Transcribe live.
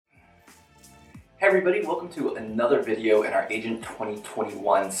everybody, welcome to another video in our Agent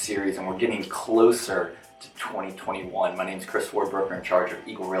 2021 series, and we're getting closer to 2021. My name is Chris Ward, broker in charge of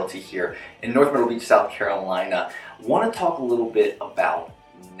Eagle Realty here in North Myrtle Beach, South Carolina. I want to talk a little bit about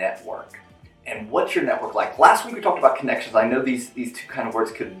network and what's your network like. Last week we talked about connections. I know these two kind of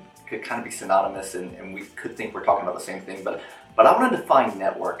words could kind of be synonymous and we could think we're talking about the same thing, but I want to define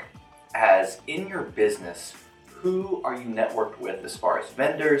network as in your business. Who are you networked with as far as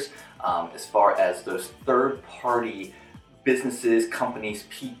vendors, as far as those third-party businesses, companies,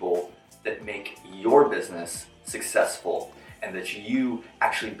 people that make your business successful and that you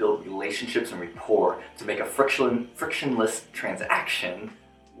actually build relationships and rapport to make a frictionless transaction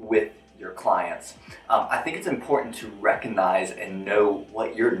with your clients. I think it's important to recognize and know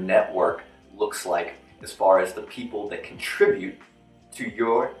what your network looks like as far as the people that contribute to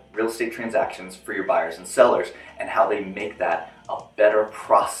your real estate transactions for your buyers and sellers, and how they make that a better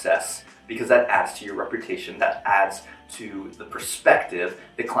process, because that adds to your reputation, that adds to the perspective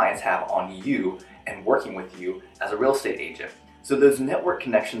that clients have on you and working with you as a real estate agent. So those network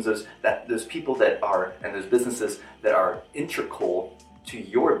connections, those people that are, and those businesses that are integral to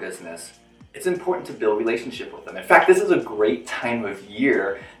your business, it's important to build relationship with them. In fact, this is a great time of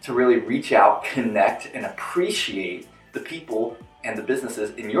year to really reach out, connect, and appreciate the people and the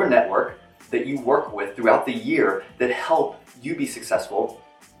businesses in your network that you work with throughout the year that help you be successful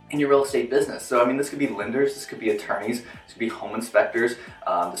in your real estate business. So, I mean, this could be lenders, this could be attorneys, this could be home inspectors,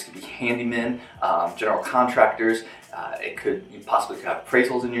 this could be handymen, general contractors. You possibly could have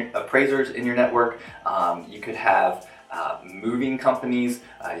appraisers in your network. You could have moving companies,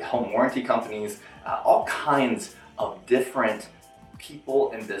 home warranty companies, all kinds of different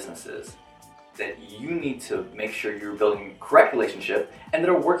people and businesses that you need to make sure you're building correct relationship and that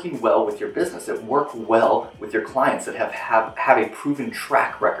are working well with your business, that work well with your clients, that have a proven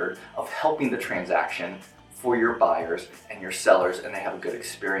track record of helping the transaction for your buyers and your sellers, and they have a good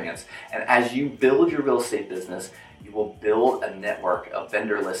experience. And as you build your real estate business, you will build a network, a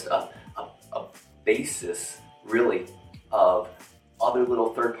vendor list, a basis really of other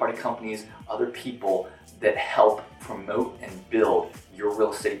little third-party companies, other people that help promote and build your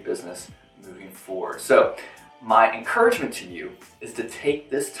real estate business moving forward. So my encouragement to you is to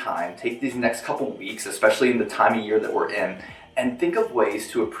take this time, take these next couple weeks, especially in the time of year that we're in, and think of ways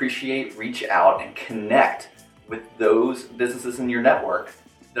to appreciate, reach out, and connect with those businesses in your network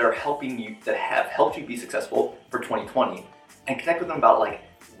that are helping you, that have helped you be successful for 2020, and connect with them about, like,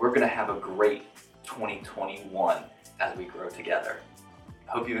 we're going to have a great 2021 as we grow together.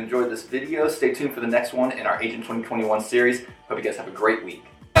 I hope you've enjoyed this video. Stay tuned for the next one in our Agent 2021 series. Hope you guys have a great week.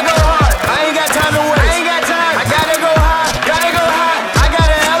 I ain't got time to waste. I ain't got time. I gotta go hard.